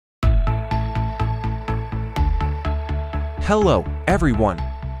Hello, everyone.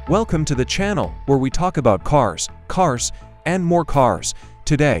 Welcome to the channel where we talk about cars, and more cars.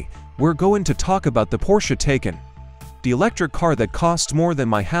 Today, we're going to talk about the Porsche Taycan. The electric car that costs more than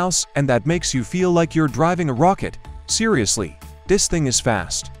my house and that makes you feel like you're driving a rocket. Seriously, this thing is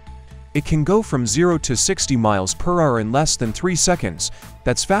fast. It can go from 0 to 60 miles per hour in less than 3 seconds.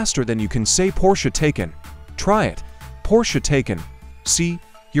 That's faster than you can say Porsche Taycan. Try it. Porsche Taycan. See,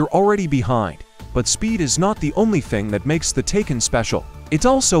 you're already behind. But speed is not the only thing that makes the Taycan special. It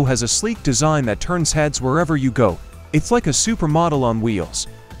also has a sleek design that turns heads wherever you go. It's like a supermodel on wheels.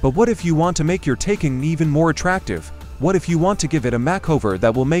 But what if you want to make your Taycan even more attractive? What if you want to give it a makeover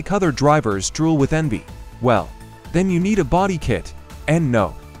that will make other drivers drool with envy? Well, then you need a body kit. And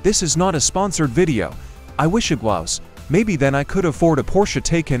no, this is not a sponsored video. I wish it was. Maybe then I could afford a Porsche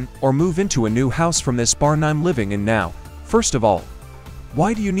Taycan or move into a new house from this barn I'm living in now. First of all,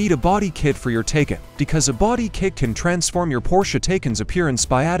 why do you need a body kit for your Taycan? Because a body kit can transform your Porsche Taycan's appearance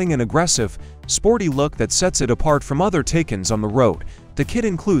by adding an aggressive, sporty look that sets it apart from other Taycans on the road. The kit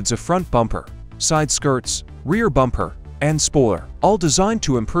includes a front bumper, side skirts, rear bumper, and spoiler, all designed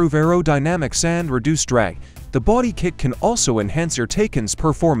to improve aerodynamics and reduce drag. The body kit can also enhance your Taycan's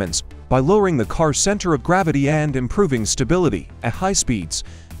performance by lowering the car's center of gravity and improving stability at high speeds.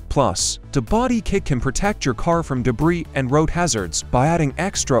 Plus, the body kit can protect your car from debris and road hazards by adding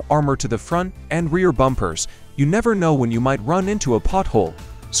extra armor to the front and rear bumpers. You never know when you might run into a pothole,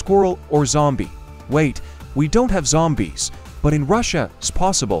 squirrel, or zombie. Wait, we don't have zombies, but in Russia, it's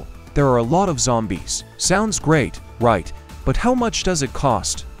possible. There are a lot of zombies. Sounds great, right? But how much does it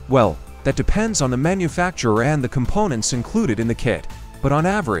cost? Well, that depends on the manufacturer and the components included in the kit, but on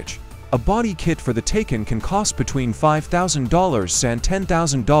average, a body kit for the Taycan can cost between $5,000 and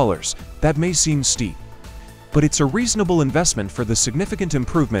 $10,000. That may seem steep, but it's a reasonable investment for the significant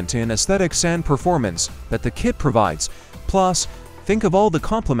improvement in aesthetics and performance that the kit provides. Plus, think of all the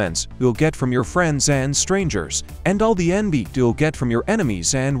compliments you'll get from your friends and strangers, and all the envy you'll get from your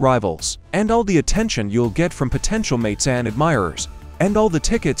enemies and rivals, and all the attention you'll get from potential mates and admirers, and all the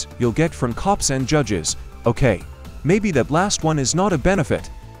tickets you'll get from cops and judges. Okay, maybe that last one is not a benefit.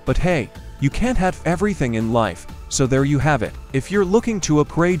 But hey, you can't have everything in life, so there you have it. If you're looking to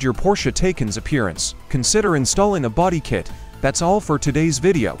upgrade your Porsche Taycan's appearance, consider installing a body kit. That's all for today's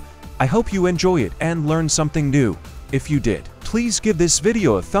video. I hope you enjoy it and learn something new. If you did, please give this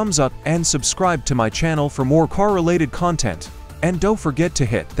video a thumbs up and subscribe to my channel for more car-related content. And don't forget to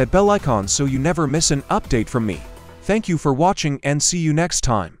hit that bell icon so you never miss an update from me. Thank you for watching and see you next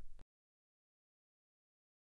time.